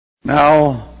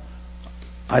Now,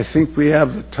 I think we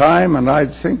have the time, and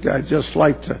I'd just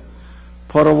like to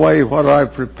put away what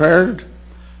I've prepared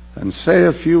and say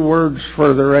a few words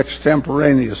further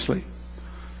extemporaneously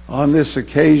on this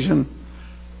occasion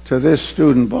to this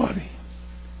student body.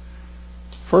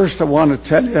 First, I want to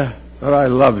tell you that I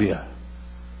love you.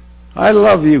 I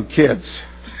love you kids.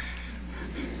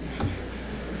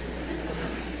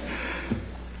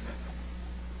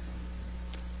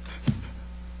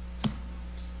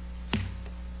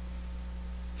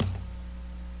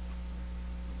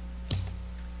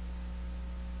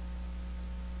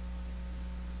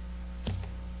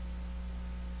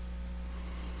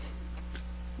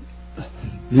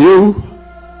 You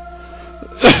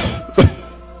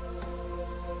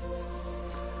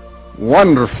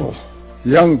wonderful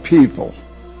young people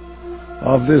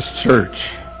of this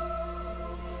church,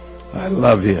 I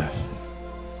love you.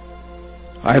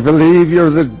 I believe you're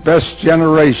the best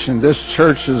generation this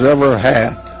church has ever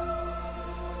had.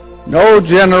 No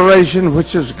generation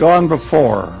which has gone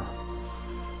before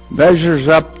measures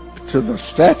up to the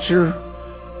stature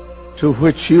to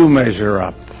which you measure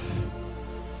up.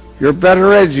 You're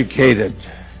better educated.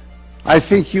 I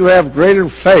think you have greater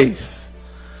faith.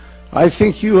 I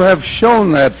think you have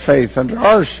shown that faith and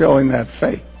are showing that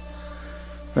faith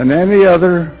than any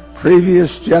other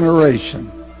previous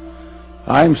generation.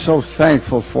 I'm so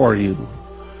thankful for you.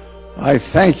 I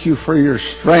thank you for your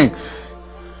strength,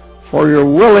 for your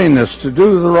willingness to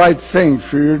do the right thing,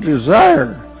 for your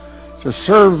desire to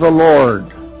serve the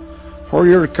Lord, for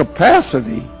your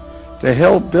capacity to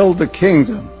help build the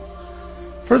kingdom,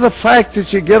 for the fact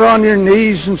that you get on your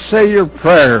knees and say your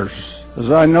prayers,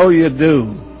 as I know you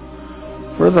do,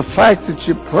 for the fact that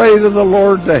you pray to the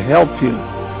Lord to help you,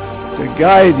 to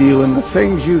guide you in the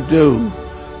things you do,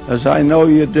 as I know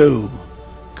you do.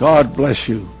 God bless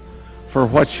you for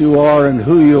what you are and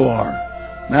who you are.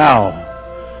 Now,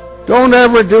 don't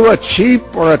ever do a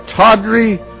cheap or a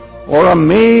tawdry or a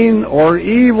mean or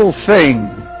evil thing,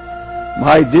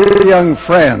 my dear young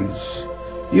friends.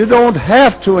 You don't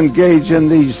have to engage in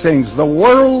these things. The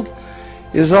world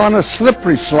is on a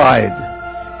slippery slide.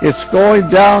 It's going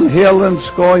downhill and it's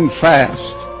going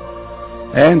fast.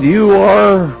 And you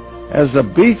are as a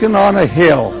beacon on a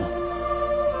hill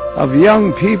of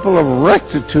young people of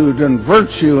rectitude and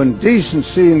virtue and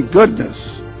decency and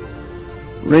goodness.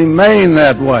 Remain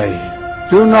that way.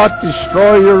 Do not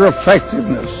destroy your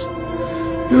effectiveness.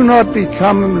 Do not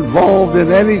become involved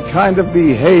in any kind of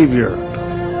behavior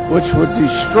which would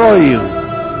destroy you,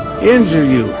 injure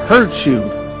you, hurt you,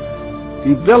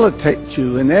 debilitate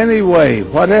you in any way,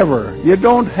 whatever. You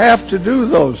don't have to do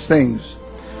those things.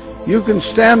 You can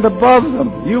stand above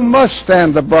them. You must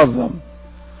stand above them.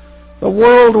 The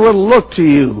world will look to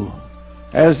you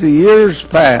as the years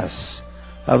pass.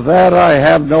 Of that I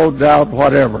have no doubt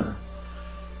whatever.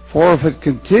 For if it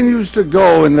continues to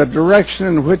go in the direction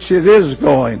in which it is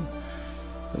going,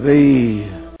 the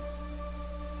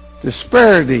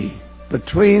disparity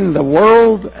between the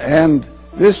world and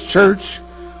this church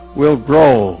will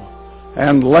grow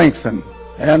and lengthen,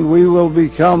 and we will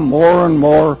become more and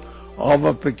more of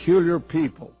a peculiar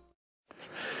people.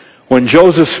 When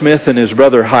Joseph Smith and his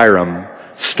brother Hiram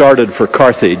started for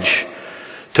Carthage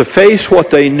to face what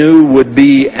they knew would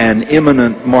be an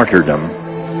imminent martyrdom,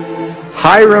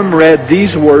 Hiram read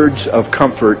these words of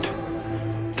comfort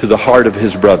to the heart of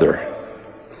his brother.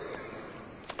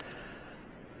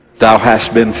 Thou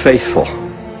hast been faithful,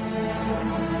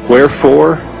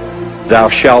 wherefore thou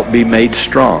shalt be made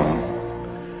strong,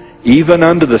 even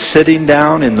unto the sitting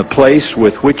down in the place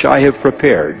with which I have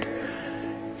prepared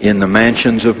in the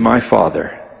mansions of my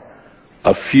Father.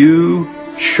 A few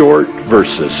short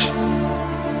verses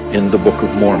in the Book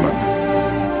of Mormon.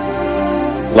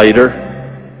 Later,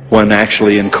 when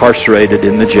actually incarcerated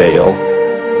in the jail,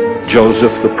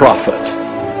 Joseph the prophet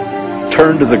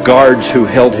turned to the guards who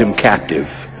held him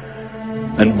captive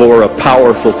and bore a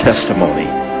powerful testimony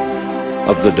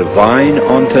of the divine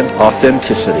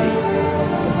authenticity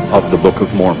of the Book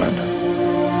of Mormon.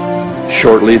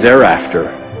 Shortly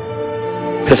thereafter,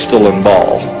 pistol and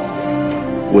ball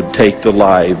would take the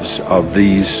lives of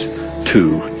these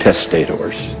two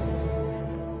testators.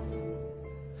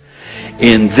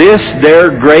 In this their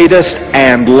greatest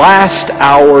and last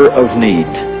hour of need,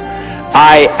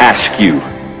 I ask you,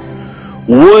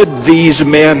 would these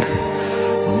men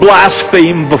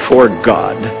blaspheme before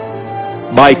God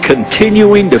by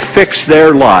continuing to fix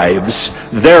their lives,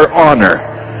 their honor,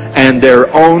 and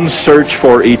their own search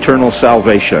for eternal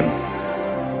salvation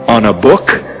on a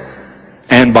book,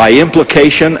 and by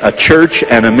implication a church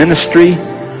and a ministry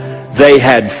they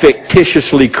had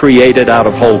fictitiously created out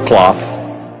of whole cloth?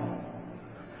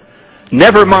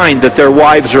 Never mind that their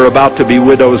wives are about to be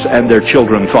widows and their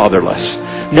children fatherless.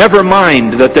 Never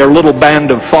mind that their little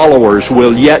band of followers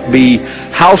will yet be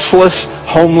houseless,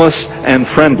 homeless, and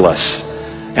friendless,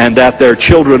 and that their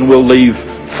children will leave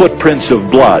footprints of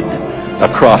blood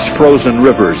across frozen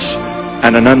rivers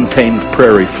and an untamed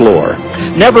prairie floor.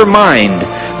 Never mind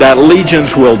that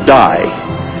legions will die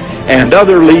and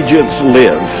other legions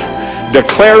live,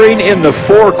 declaring in the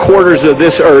four quarters of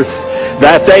this earth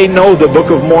that they know the Book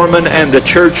of Mormon and the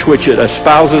church which it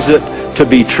espouses it to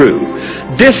be true.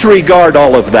 Disregard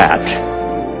all of that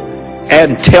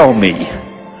and tell me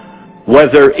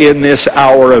whether in this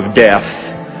hour of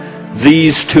death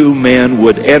these two men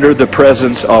would enter the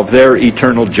presence of their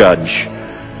eternal judge,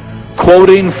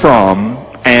 quoting from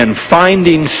and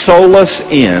finding solace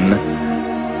in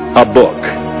a book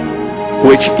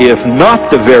which, if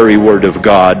not the very word of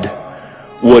God,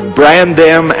 would brand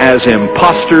them as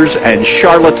impostors and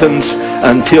charlatans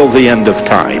until the end of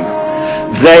time.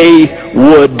 They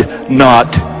would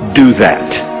not do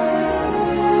that.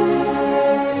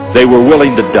 They were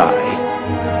willing to die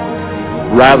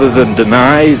rather than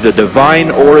deny the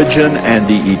divine origin and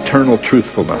the eternal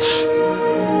truthfulness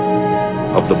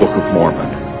of the Book of Mormon.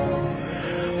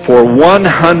 For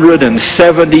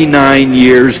 179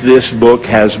 years this book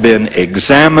has been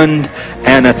examined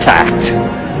and attacked,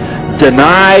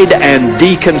 denied and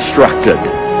deconstructed,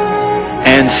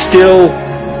 and still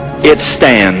it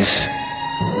stands.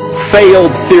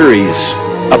 Failed theories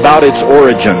about its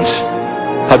origins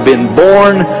have been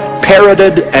born,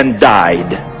 parroted, and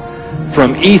died.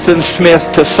 From Ethan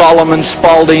Smith to Solomon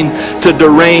Spaulding to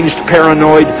deranged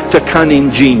paranoid to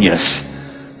cunning genius.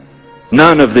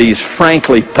 None of these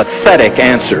frankly pathetic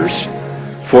answers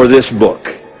for this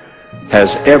book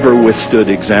has ever withstood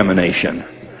examination,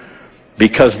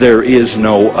 because there is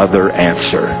no other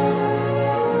answer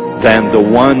than the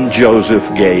one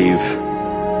Joseph gave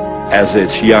as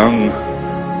its young,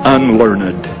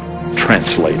 unlearned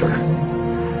translator.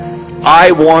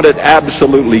 I want it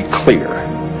absolutely clear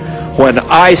when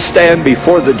I stand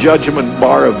before the judgment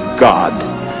bar of God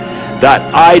that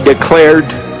I declared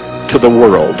to the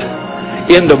world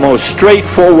in the most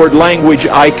straightforward language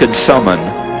I could summon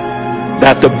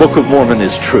that the Book of Mormon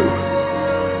is true,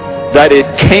 that it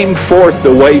came forth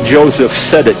the way Joseph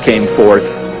said it came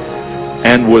forth,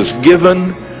 and was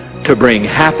given to bring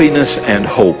happiness and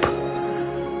hope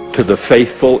to the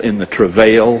faithful in the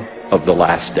travail of the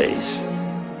last days.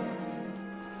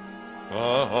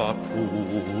 A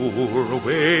poor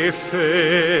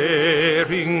wayfaring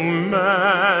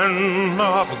man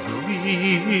of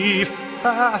grief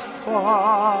hath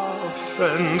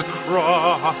often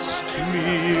crossed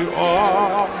me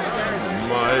on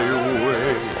my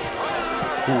way,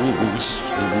 who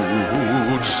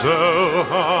stood so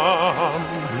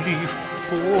humbly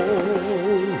for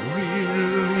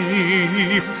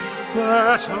relief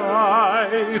that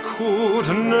I could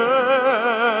never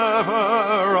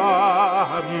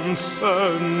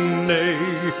answer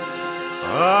nay.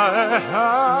 I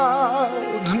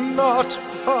had not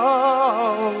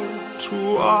power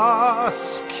to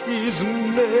ask his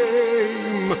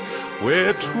name,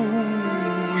 whereto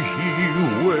he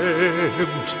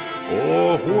went,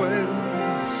 or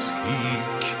whence he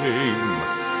came.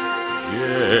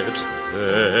 Yet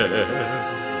there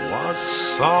was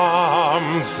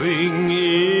something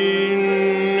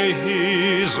in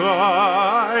his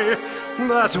eye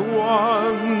that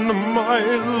won my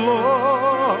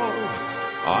love,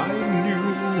 I knew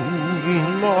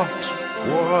not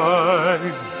why.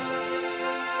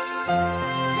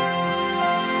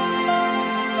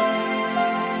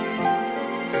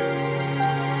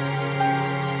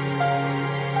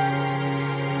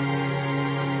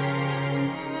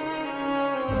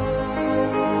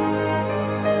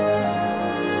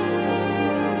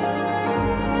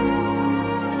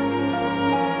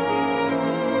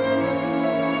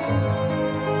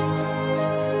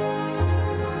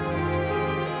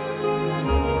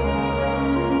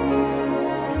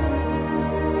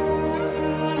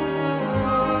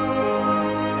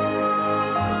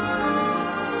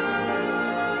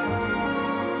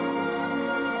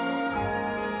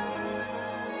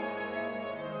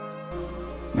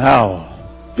 Now,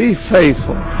 be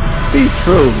faithful, be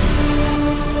true,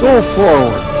 go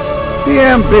forward, be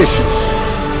ambitious,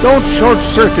 don't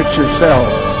short-circuit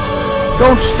yourselves,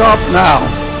 don't stop now,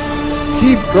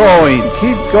 keep going,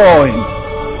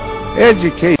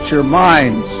 educate your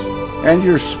minds and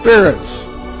your spirits,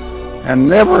 and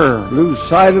never lose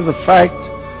sight of the fact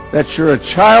that you're a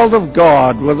child of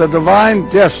God with a divine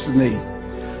destiny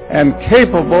and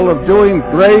capable of doing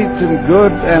great and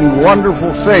good and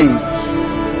wonderful things.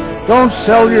 Don't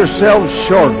sell yourselves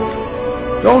short.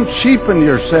 Don't cheapen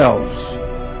yourselves.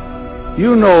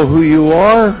 You know who you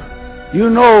are. You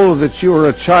know that you are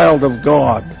a child of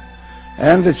God,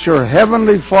 and that your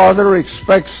Heavenly Father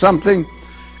expects something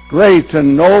great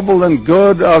and noble and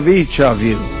good of each of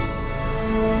you.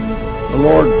 The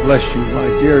Lord bless you, my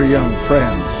dear young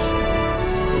friends.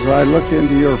 As I look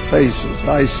into your faces,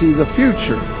 I see the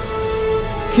future.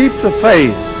 Keep the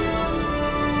faith.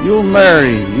 You'll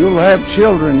marry, you'll have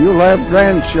children, you'll have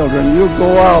grandchildren, you'll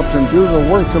go out and do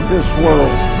the work of this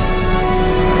world.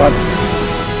 But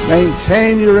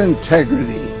maintain your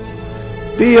integrity.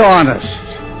 Be honest.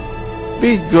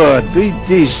 Be good. Be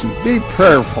decent. Be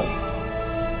prayerful.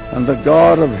 And the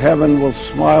God of heaven will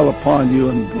smile upon you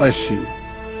and bless you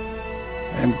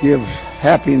and give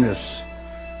happiness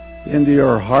into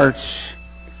your hearts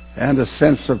and a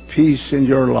sense of peace in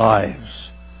your lives.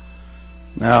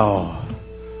 Now,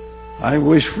 I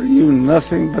wish for you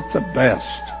nothing but the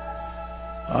best.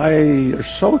 You're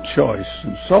so choice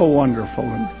and so wonderful,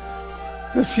 and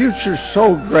the future's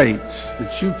so great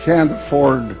that you can't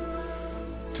afford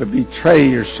to betray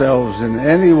yourselves in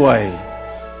any way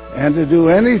and to do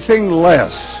anything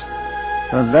less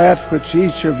than that which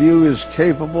each of you is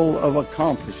capable of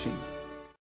accomplishing.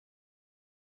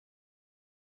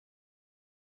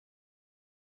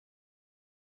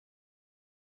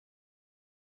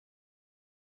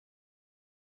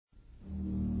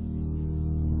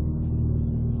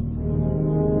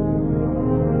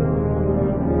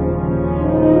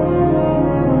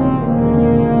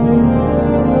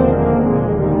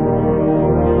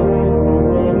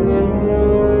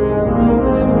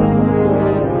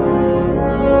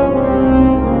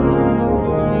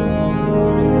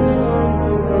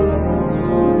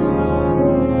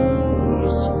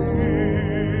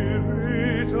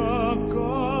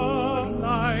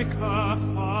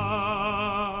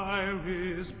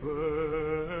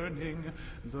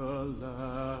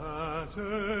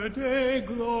 Latter-day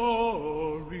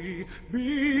glory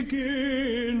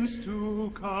begins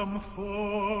to come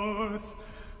forth.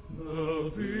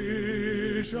 The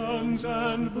visions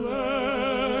and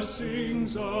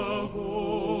blessings of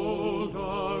old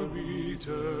are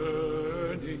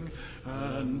returning,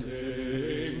 and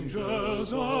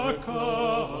angels are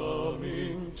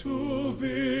coming to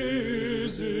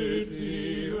visit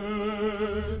the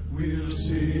earth. We'll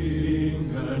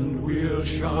sing and we'll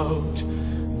shout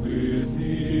with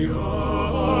the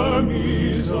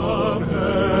armies of